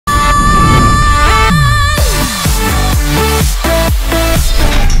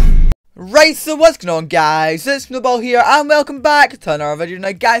Right, so what's going on, guys? It's Snowball here, and welcome back to another video.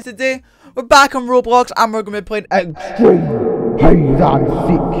 Now, guys, today we're back on Roblox, and we're going to be playing Extreme Hide and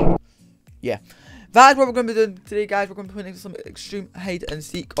Seek. Yeah, that's what we're going to be doing today, guys. We're going to be playing some Extreme Hide and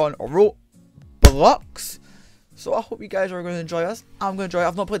Seek on Roblox. So I hope you guys are going to enjoy this. I'm going to enjoy it.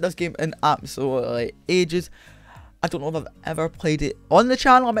 I've not played this game in absolutely ages. I don't know if I've ever played it on the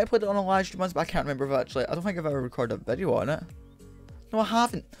channel. I might have played it on a live stream once, but I can't remember if actually. I don't think I've ever recorded a video on it. No, I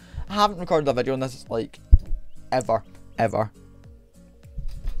haven't. I haven't recorded a video on this, like, ever. We're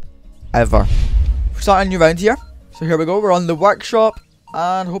starting a new round here. So here we go. We're on the workshop.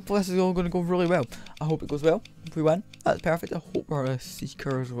 And hopefully this is all going to go really well. I hope it goes well. If we win, that's perfect. I hope we're a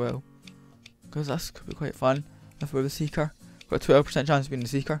seeker as well. Because this could be quite fun if we're the seeker. Got a 12% chance of being the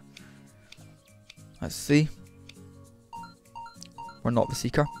seeker. Let's see. We're not the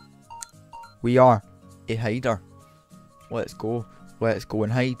seeker. We are a hider. Let's go. Let's go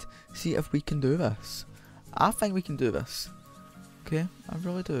and hide. See if we can do this. I think we can do this. Okay, I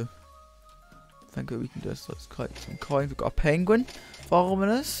really do. I think that we can do this. Let's collect some coins. We've got a penguin following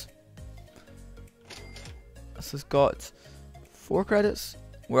us. This has got 4 credits.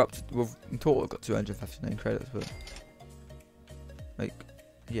 We're up to, in total we've got 259 credits, but like,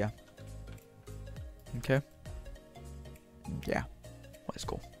 yeah. Okay. Yeah. Let's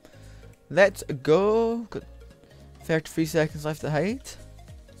go. Let's go. Got 33 seconds left to hide.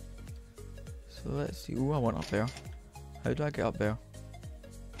 So let's see. Ooh, I want up there. How do I get up there?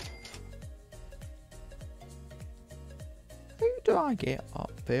 How do I get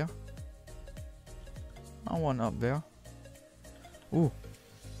up there? I want up there. Ooh.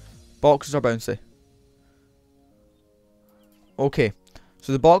 Boxes are bouncy. Okay.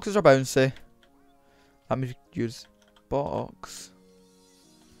 So the boxes are bouncy. Let me use box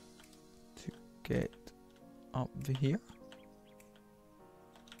to get up here.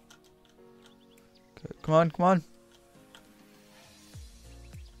 Okay, come on, come on.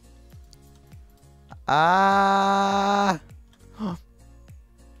 Ah! I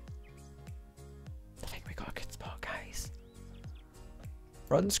think we got a good spot, guys.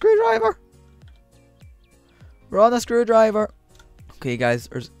 Run the screwdriver. Run the screwdriver. Okay, guys,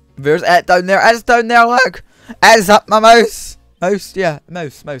 there's it down there. It's down there, look. It's up my mouse. Mouse, yeah,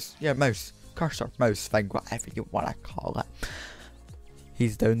 mouse. Yeah, mouse. Cursor, mouse thing, whatever you want to call it.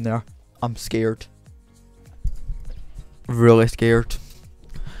 He's down there. I'm scared. Really scared.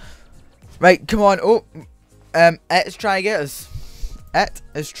 Right, come on. Oh, it's trying to get us. It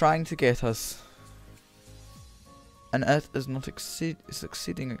is trying to get us. And it is not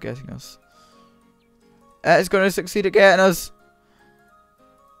succeeding at getting us. It is going to succeed at getting us.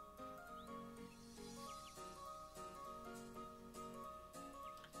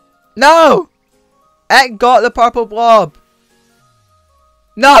 No! It got the purple blob.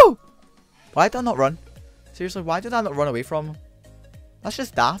 No! Why did I not run? Seriously, why did I not run away from him? That's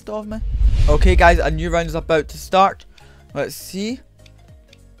just daft of me. Okay, guys, a new round is about to start. Let's see.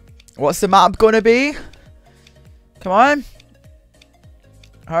 What's the map going to be? Come on.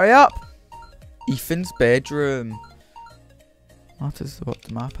 Hurry up. Ethan's bedroom. That is what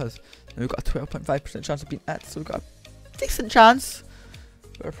the map is. And we've got a 12.5% chance of being it, so we've got a decent chance.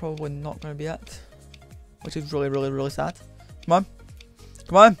 But we're probably not going to be it. Which is really, really, really sad. Come on.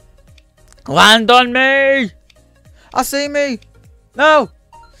 Come on. Land on me! I see me! No!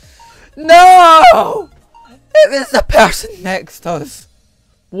 No! It was the person next to us.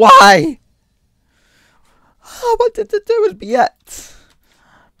 Why? All I wanted to do was be it.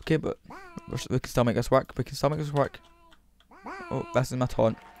 Okay, but we can still make this work. We can still make this work. Oh, this is my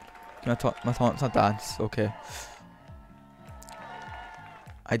taunt. My taunt's a dance. Okay.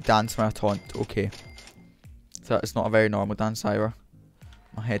 I dance when I taunt. Okay. So it's not a very normal dance either.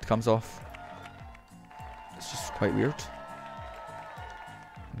 My head comes off. It's just quite weird.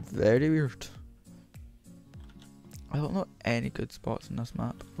 Very weird. I don't know any good spots in this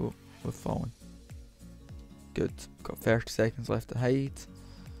map. Oh, we've fallen. Good. Got 30 seconds left to hide.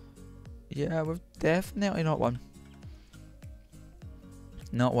 Yeah, we've definitely not won.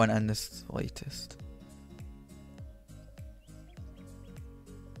 Not won in the slightest.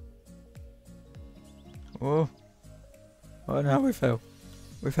 Oh. Oh no, we fell.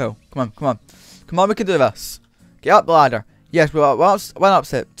 We fell. Come on, come on. Come on, we can do this. Get up the ladder. Yes, we're one up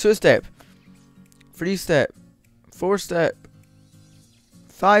step, 2 step, 3 step, 4 step,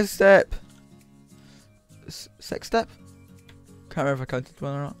 5 step, 6 step. Can't remember if I counted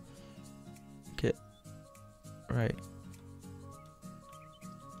one or not. Okay. Right.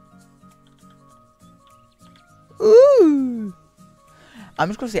 Ooh. I'm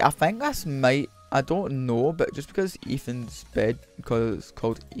just gonna say I think this might I don't know, but just because because it's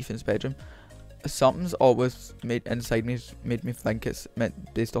called Ethan's bedroom, something's always made inside me made me think it's meant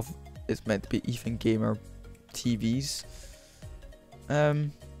to be Ethan Gamer TV's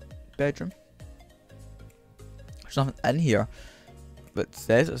bedroom. There's nothing in here that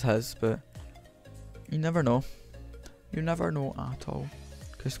says it's his, but you never know. You never know at all.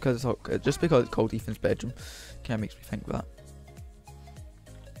 Just because it's called Ethan's bedroom, kind of makes me think that.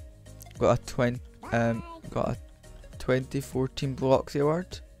 Got a 2014 Bloxy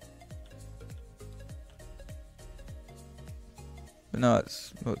award. But no,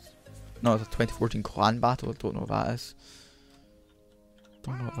 it's a 2014 clan battle. I don't know what that is.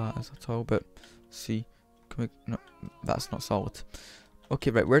 Don't know what that is at all. But see, no, that's not solid.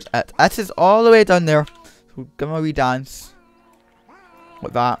 Okay, right, where's it? It is all the way down there. So give him a wee dance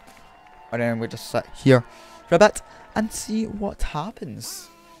like that, and then we just sit here for a bit and see what happens.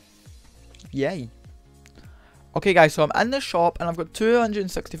 Yay. Okay guys, so I'm in the shop and I've got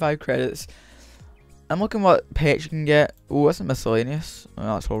 265 credits. I'm looking what pets you can get. Oh, that's miscellaneous. Oh,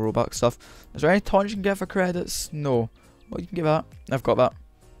 that's all Roblox stuff. Is there any taunts you can get for credits? No. Well, you can get that. I've got that.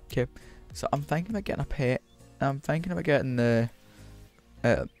 Okay. So I'm thinking about getting a pet. I'm thinking about getting the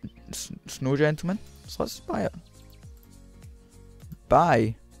Snow Gentleman. So let's buy it.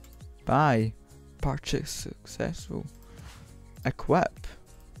 Buy. Purchase successful. Equip.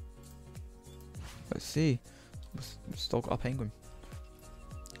 Let's see. We've still got a penguin.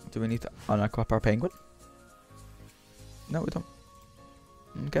 Do we need to unequip our penguin? No, we don't.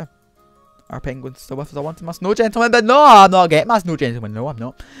 Okay. Our penguin's still with us. I wanted my Snow Gentleman, but no, I'm not getting my Snow Gentleman. No, I'm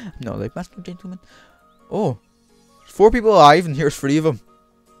not. I'm not like my Snow Gentleman. Oh. There's 4 people alive and here's 3 of them.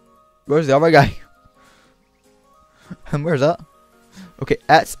 Where's the other guy? And where's that? Okay,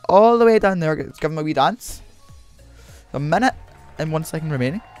 it's all the way down there. Let's give him a wee dance. A minute and 1 second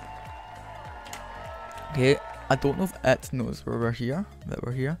remaining. Okay, I don't know if it knows we're here. That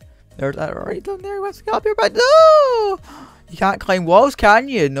we're here. There's that right down there. What's up here? But no! You can't climb walls, can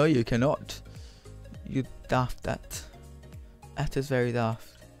you? No, you cannot. You daft it. It is very daft.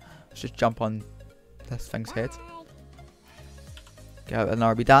 Let's just jump on this thing's head. Get an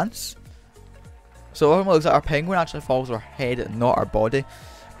RB dance. So when it looks like our penguin actually follows our head and not our body.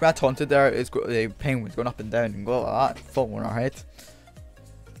 When I taunted there, the penguin's going up and down and go like that, following our head.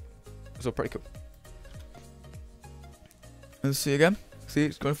 So pretty cool. Let's see again. See,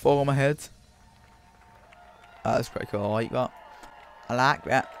 it's going to follow my head. That's pretty cool. I like that. I like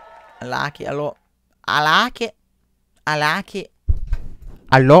that. I like it a lot. I like it. I like it.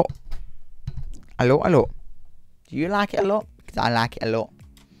 A lot. A lot, a lot. Do you like it a lot? Because I like it a lot.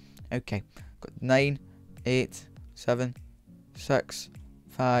 Okay. Got 9, 8, 7, 6,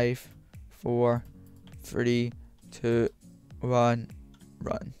 5, 4, 3, 2, 1,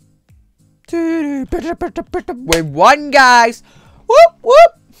 run. We won, guys! Whoop,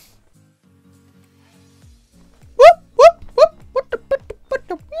 whoop!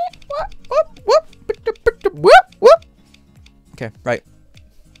 Okay, right.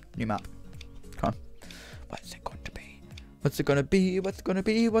 New map. Come on. What's it going to be? What's it gonna be? What's it gonna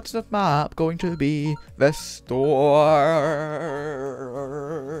be? What's that map going to be? The store.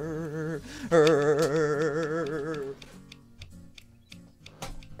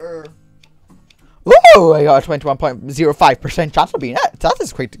 Oh, I got a 21.05% chance of being it. That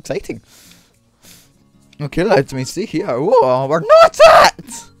is quite exciting. Okay, let me see here. Whoa, we're not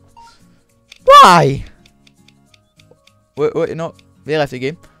it! Why? Wait, you know, they left the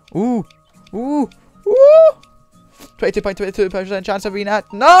game. Ooh, ooh, ooh! 22.22% chance of being it.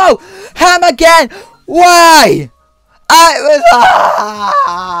 No! Him again! Why? I was.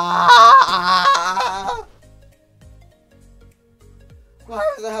 Why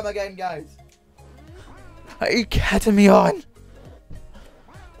was it him again, guys? Are you kidding me on?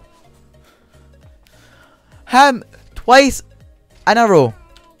 Him twice in a row.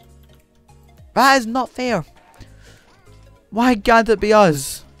 That is not fair. Why can't it be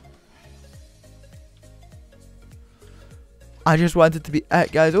us? I just wanted to be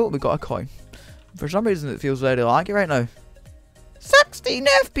it, guys. Oh, we got a coin. For some reason, it feels very laggy right now. 16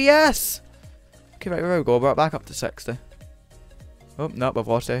 FPS! Okay, right, there we go. We're back up to 60. Oh, no, we've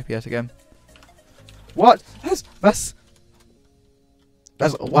lost FPS again. What is this?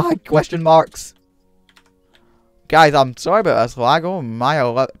 There's lag question marks. Guys, I'm sorry about this lag. Oh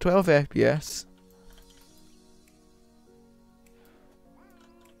my, 12 FPS.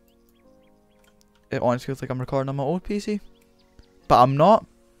 It honestly feels like I'm recording on my old PC. But I'm not.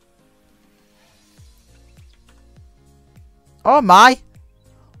 Oh my!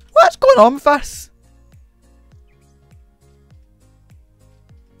 What's going on with this?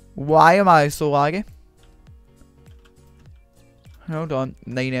 Why am I so laggy? Hold on.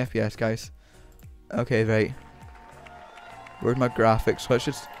 9 FPS, guys. Okay, right. Where's my graphics? Let's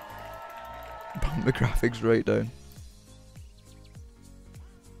just bump the graphics right down.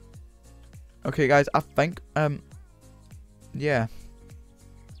 Okay, guys, I think, yeah.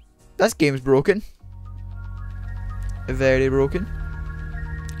 This game's broken. Very broken.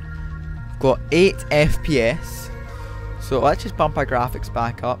 Got 8 FPS. So let's just bump our graphics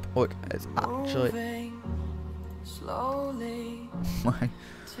back up. Look, it's actually...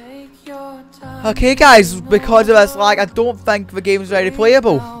 Okay, guys, because of this lag, I don't think the game's very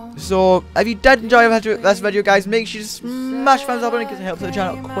playable. So, if you did enjoy this video, guys, make sure to smash thumbs up on it because it helps the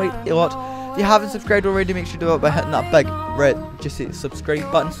channel quite a lot. If you haven't subscribed already, make sure to do it by hitting that big red just hit subscribe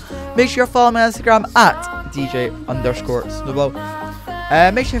button. Make sure you're following me on Instagram at DJ_snowball.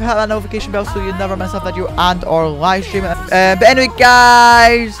 Make sure you hit that notification bell so you never miss a video and or live stream it. But anyway,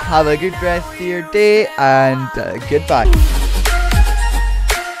 guys, have a good rest of your day and goodbye.